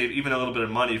so they save even a little bit of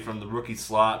money from the rookie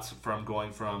slots from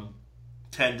going from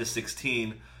 10 to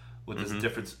 16 with this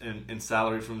difference in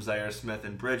salary from Zaire Smith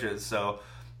and Bridges. So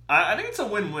I think it's a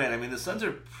win-win. I mean, the Suns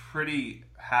are pretty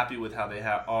happy with how they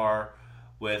are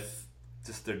with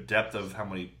just their depth of how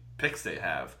many picks they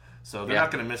have. So they're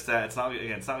not going to miss that. It's not like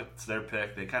it's their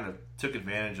pick. They kind of took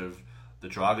advantage of the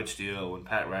Dragic deal and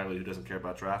Pat Riley, who doesn't care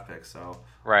about draft picks. So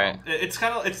it's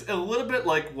a little bit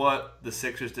like what the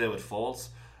Sixers did with Fultz.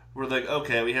 We're like,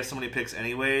 okay, we have so many picks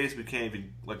anyways. We can't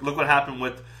even look what happened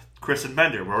with Chris and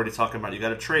Bender. We're already talking about you got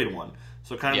to trade one.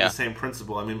 So kind of the same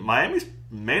principle. I mean, Miami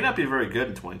may not be very good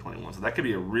in 2021, so that could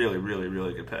be a really, really,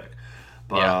 really good pick.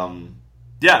 But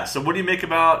so what do you make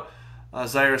about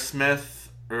Zaire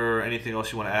Smith or anything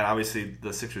else you want to add? Obviously,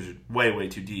 the Sixers are way, way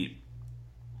too deep.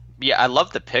 Yeah, I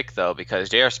love the pick, though, because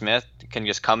J.R. Smith can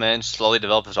just come in, slowly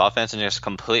develop his offense, and just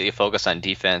completely focus on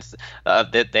defense.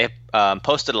 They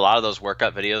posted a lot of those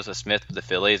workout videos of Smith with the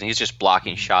Phillies, and he's just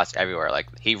blocking shots everywhere.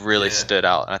 Like, he really stood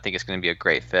out, and I think it's going to be a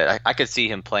great fit. I could see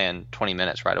him playing 20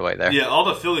 minutes right away there. Yeah, all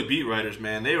the Philly beat writers,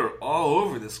 man, they were all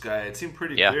over this guy. It seemed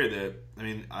pretty clear that, I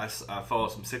mean, I follow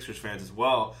some Sixers fans as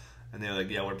well, and they're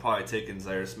like, we're probably taking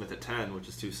Zaire Smith at 10, which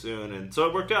is too soon. And so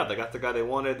it worked out. They got the guy they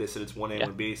wanted. They said it's 1A,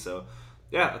 1B, so...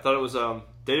 Yeah, I thought it was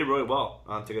they did really well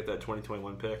to get that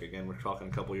 2021 pick. Again, we're talking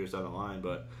a couple years down the line,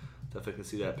 but definitely can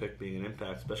see that pick being an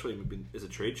impact, especially as a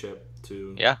trade chip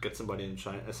to get somebody in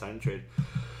a sign and trade.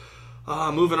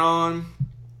 Moving on,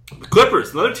 the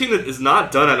Clippers, another team that is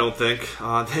not done, I don't think.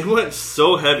 They went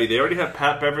so heavy. They already have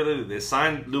Pat Beverly. They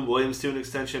signed Lou Williams to an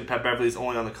extension. Pat Beverly's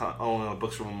only on the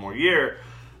books for one more year.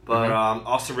 But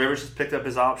Austin Rivers has picked up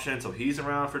his option, so he's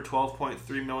around for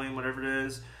 $12.3 million, whatever it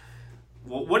is.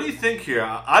 Well, what do you think here?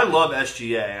 I love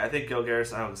SGA. I think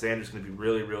Gilgeous Alexander's going to be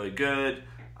really, really good.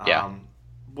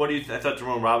 What do you I thought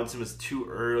Jerome Robinson was too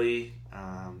early.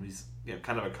 He's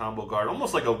kind of a combo guard,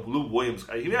 almost like a Lou Williams.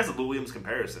 He has a Lou Williams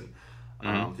comparison.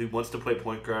 He wants to play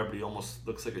point guard, but he almost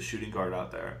looks like a shooting guard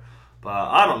out there. But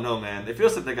I don't know, man. It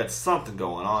feels like they got something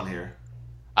going on here.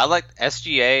 I like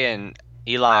SGA and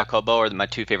Eli Okobo are my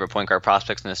two favorite point guard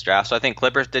prospects in this draft. So I think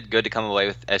Clippers did good to come away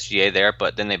with SGA there,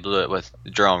 but then they blew it with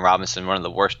Jerome Robinson, one of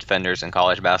the worst defenders in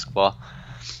college basketball.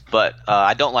 But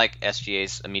I don't like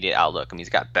SGA's immediate outlook. I mean, he's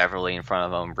got Beverly in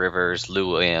front of him, Rivers, Lou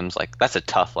Williams. Like, that's a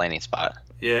tough landing spot.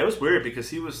 Yeah, it was weird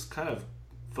because he was kind of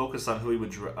focused on who he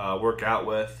would work out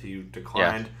with. He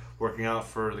declined working out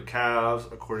for the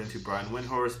Cavs, according to Brian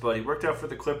Windhorst, but he worked out for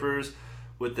the Clippers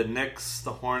with the Knicks,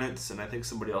 the Hornets, and I think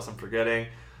somebody else I'm forgetting.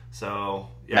 So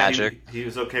Magic. He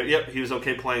was okay. Yep, he was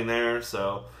okay playing there.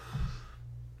 So,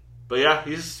 but yeah,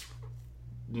 he's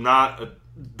not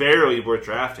barely worth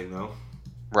drafting though.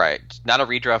 Right, not a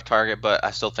redraft target, but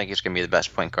I still think he's going to be the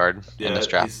best point guard in this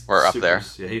draft. We're up there.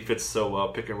 Yeah, he fits so well.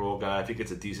 Pick and roll guy. If he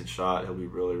gets a decent shot, he'll be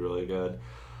really, really good.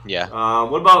 Yeah.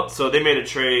 What about? So they made a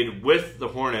trade with the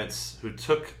Hornets, who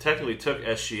technically took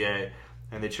SGA,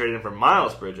 and they traded him for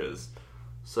Miles Bridges.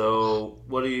 So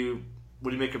what do you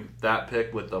make of that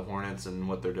pick with the Hornets and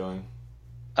what they're doing?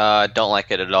 Don't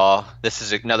like it at all. This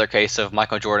is another case of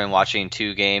Michael Jordan watching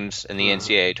two games in the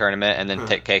NCAA tournament and then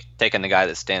taking the guy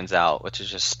that stands out, which is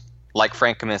just like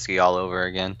Frank Kaminsky all over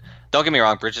again. Don't get me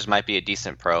wrong, Bridges might be a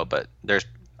decent pro, but there's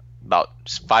about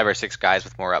 5 or 6 guys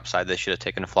with more upside they should have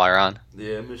taken a flyer on.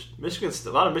 Yeah, Michigan. A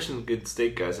lot of Michigan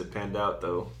State guys have panned out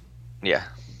though. Yeah.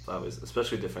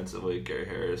 Especially defensively, Gary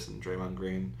Harris and Draymond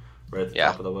Green right at the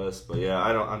top of the list. But yeah,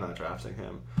 I'm not drafting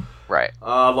him. Right.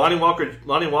 Lonnie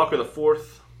Walker the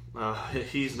fourth.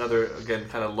 He's another, again,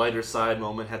 kind of lighter side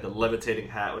moment. Had the levitating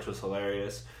hat, which was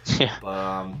hilarious. Yeah.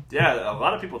 But yeah, a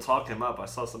lot of people talked him up. I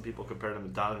saw some people compared him to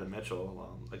Donovan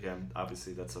Mitchell. Again,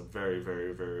 obviously that's a very,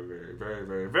 very, very, very, very,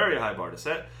 very, very high bar to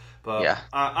set. But yeah.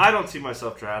 I don't see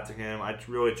myself drafting him. I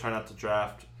really try not to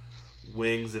draft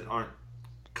wings that aren't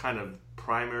kind of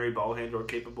primary ball handler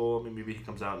capable. I mean, maybe he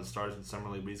comes out and starts in summer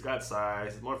league, but he's got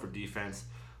size. He's more for defense.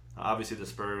 Obviously, the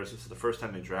Spurs. This is the first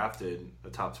time they drafted the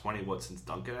top 20. Since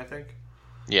Duncan, I think.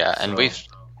 Yeah, and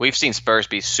we've seen Spurs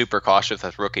be super cautious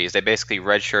with rookies. They basically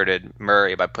redshirted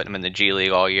Murray by putting him in the G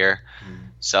League all year.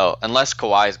 So unless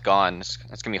Kawhi's gone, it's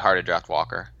gonna be hard to draft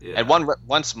Walker. Yeah. And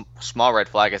one small red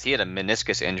flag is he had a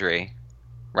meniscus injury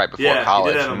right before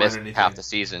college, missed half the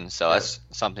season. So that's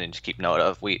something to keep note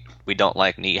of. We don't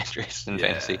like knee injuries in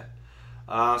fantasy.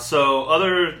 So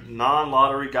other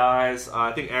non-lottery guys,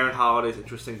 I think Aaron Holiday's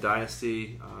interesting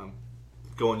dynasty.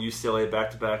 Going UCLA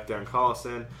back-to-back, Darren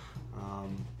Collison.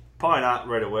 Probably not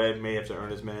right away. May have to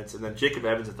earn his minutes. And then Jacob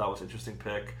Evans I thought was an interesting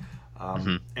pick.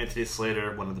 Anthony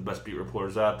Slater, one of the best beat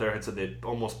reporters out there, had said they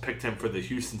almost picked him for the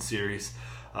Houston series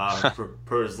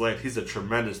for his length. He's a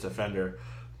tremendous defender.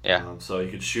 Yeah. So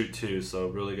he could shoot too. So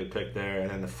really good pick there.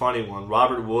 And then the funny one,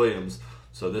 Robert Williams.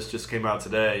 So this just came out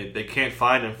today. They can't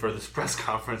find him for this press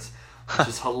conference, which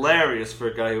is hilarious for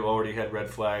a guy who already had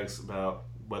red flags about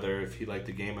whether if he liked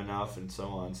the game enough and so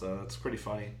on. So that's pretty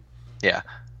funny. Yeah.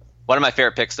 One of my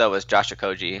favorite picks, though, was Josh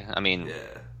Okogie. I mean,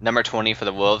 number 20 for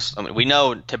the Wolves. I mean, we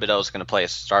know Thibodeau's going to play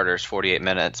his starters 48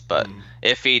 minutes, but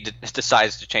if he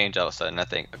decides to change all of a sudden, I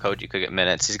think Okogie could get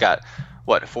minutes. He's got,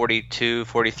 42,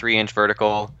 43-inch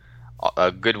vertical,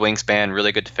 a good wingspan,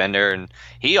 really good defender, and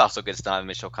he also gets Donovan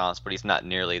Mitchell comps, but he's not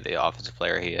nearly the offensive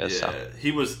player he is. Yeah, so.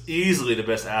 He was easily the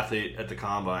best athlete at the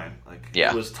Combine. He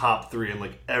was top 3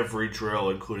 in every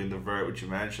drill, including the vert, which you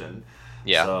mentioned.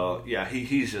 Yeah. So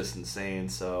he's just insane.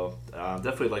 So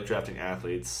definitely like drafting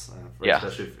athletes,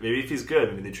 especially maybe if he's good.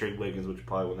 I mean, they trade Wiggins, which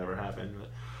probably will never happen.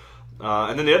 But,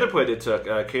 and then the other play they took,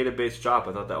 Keita Bates-Diop.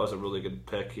 I thought that was a really good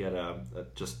pick. He had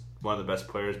just one of the best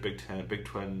players, Big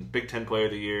Ten Player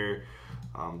of the Year.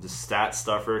 The stat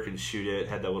stuffer, can shoot it.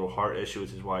 Had that little heart issue,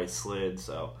 which is why he slid.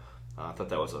 So I thought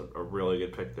that was a really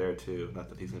good pick there too. Not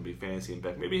that he's going to be fantasy and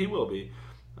back. Maybe he will be.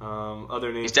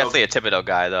 Other names. He's definitely a Thibodeau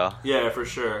guy, though. Yeah, for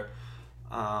sure.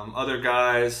 Other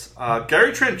guys,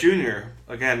 Gary Trent Jr.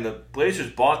 Again, the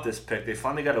Blazers bought this pick. They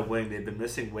finally got a wing. They've been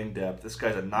missing wing depth. This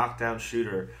guy's a knockdown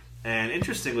shooter. And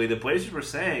interestingly, the Blazers were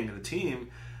saying, the team,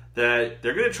 that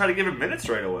they're going to try to give him minutes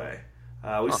right away.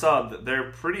 We saw that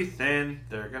they're pretty thin.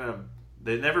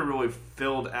 They never really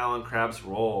filled Allen Crabbe's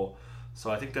role.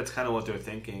 So I think that's kind of what they're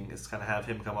thinking, is kind of have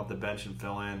him come off the bench and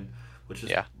fill in, which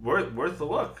is worth the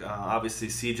look. Obviously,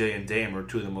 CJ and Dame are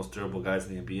two of the most durable guys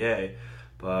in the NBA.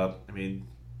 But, I mean,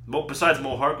 besides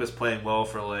Mo Harkless playing well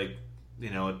for, a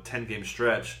 10-game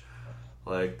stretch,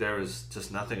 there was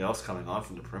just nothing else coming on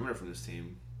from the perimeter from this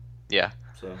team. Yeah.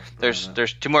 So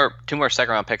there's two more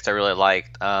second-round picks I really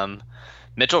liked.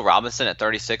 Mitchell Robinson at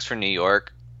 36 for New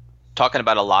York. Talking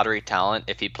about a lottery talent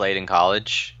if he played in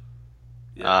college.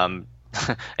 Yeah.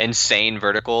 Insane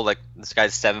vertical. This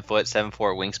guy's 7 foot, 7'4"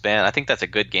 wingspan. I think that's a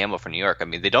good gamble for New York. I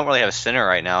mean, they don't really have a center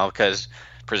right now because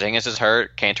Porzingis is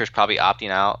hurt. Cantor's probably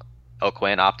opting out.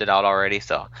 O'Quinn opted out already.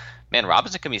 So, man,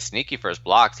 Robinson can be sneaky for his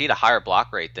blocks. He had a higher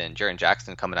block rate than Jaren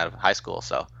Jackson coming out of high school.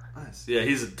 So nice. Yeah,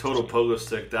 he's a total pogo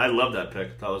stick. I love that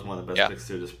pick. That was one of the best picks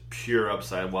too. Just pure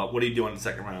upside. What do you do in the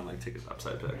second round? Take an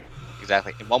upside pick.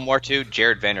 Exactly. And one more too,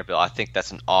 Jared Vanderbilt. I think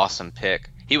that's an awesome pick.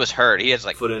 He was hurt. He has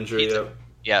foot injury.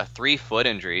 3 foot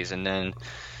injuries, and then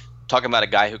talking about a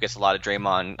guy who gets a lot of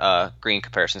Draymond Green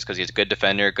comparisons because he's a good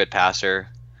defender, good passer.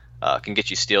 Can get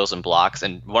you steals and blocks,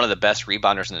 and one of the best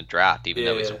rebounders in the draft, even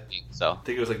though he's weak. So I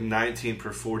think it was 19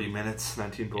 per 40 minutes,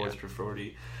 19 boards per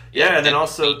 40. Yeah, and then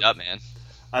also up, man.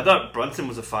 I thought Brunson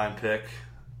was a fine pick.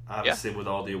 Obviously, with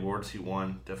all the awards he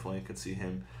won, definitely could see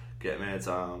him get minutes.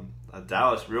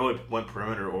 Dallas really went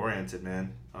perimeter oriented,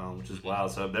 man, which is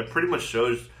wild. So that pretty much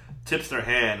tips their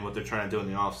hand what they're trying to do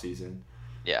in the offseason.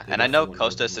 Yeah, and I know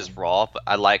Kostas is raw, but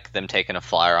I like them taking a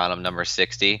flyer on him, number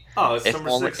 60. Oh, it's number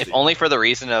 60. If only for the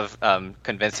reason of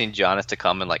convincing Giannis to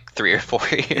come in 3 or 4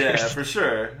 years. Yeah, for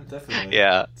sure. Definitely.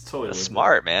 Yeah. It's totally That's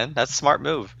smart, man. That's a smart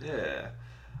move. Yeah.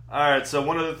 All right, so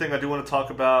one other thing I do want to talk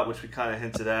about, which we kind of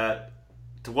hinted at,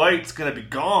 Dwight's going to be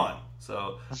gone.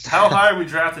 So how high are we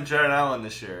drafting Jarrett Allen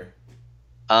this year?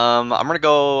 I'm gonna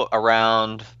go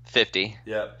around 50.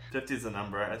 Yeah, 50 is the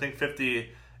number. I think 50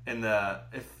 in the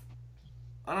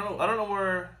I don't know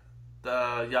where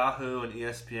the Yahoo and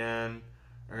ESPN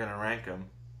are gonna rank them.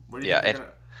 What do you think?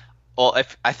 Well,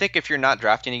 I think if you're not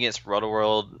drafting against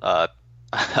Roto-World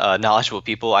knowledgeable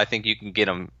people, I think you can get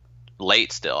them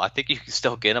late still. I think you can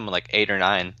still get them like 8 or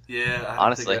 9. Yeah,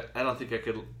 honestly, I don't think I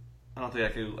could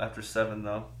after 7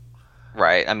 though.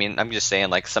 Right. I mean, I'm just saying,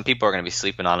 like, some people are going to be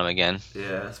sleeping on them again.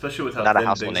 Yeah, especially with how not thin a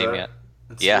household bigs name are. yet.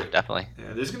 Yeah, definitely.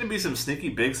 Yeah, there's going to be some sneaky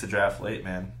bigs to draft late,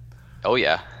 man. Oh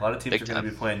yeah. A lot of teams Big are going to time.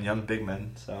 be playing young big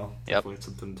men, so Yep. definitely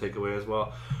something to take away as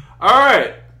well. All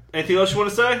right. Anything else you want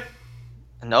to say?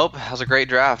 Nope. That was a great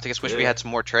draft. I just wish we Yeah. had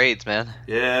some more trades, man.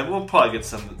 Yeah, we'll probably get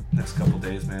some next couple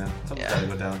days, man. Something's Yeah. got to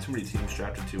go down. Too many teams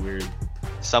drafted too weird.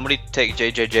 Somebody take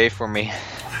JJJ for me.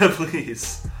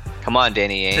 Please. Come on,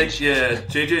 Danny Ainge.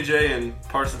 JJJ and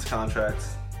Parsons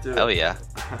contracts. Do it. Hell yeah.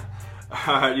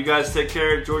 All right, you guys take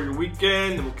care. Enjoy your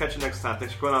weekend, and we'll catch you next time.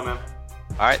 Thanks for going on, man.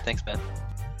 All right. Thanks, Ben.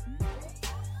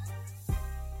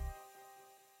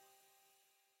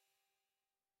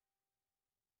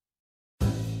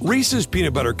 Reese's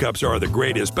peanut butter cups are the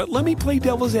greatest, but let me play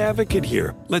devil's advocate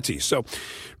here. Let's see. So,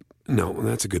 no,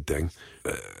 that's a good thing.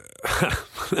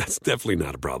 That's definitely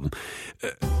not a problem.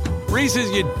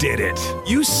 Reese's, you did it.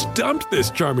 You stumped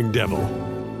this charming devil.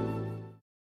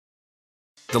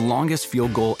 The longest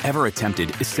field goal ever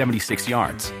attempted is 76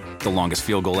 yards. The longest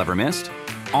field goal ever missed?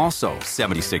 Also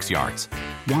 76 yards.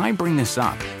 Why bring this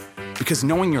up? Because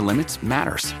knowing your limits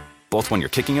matters, both when you're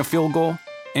kicking a field goal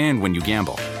and when you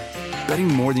gamble. Betting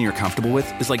more than you're comfortable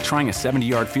with is like trying a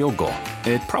 70-yard field goal.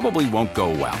 It probably won't go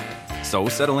well. So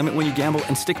set a limit when you gamble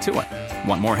and stick to it.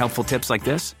 Want more helpful tips like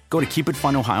this? Go to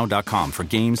keepitfunohio.com for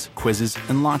games, quizzes,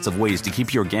 and lots of ways to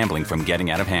keep your gambling from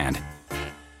getting out of hand.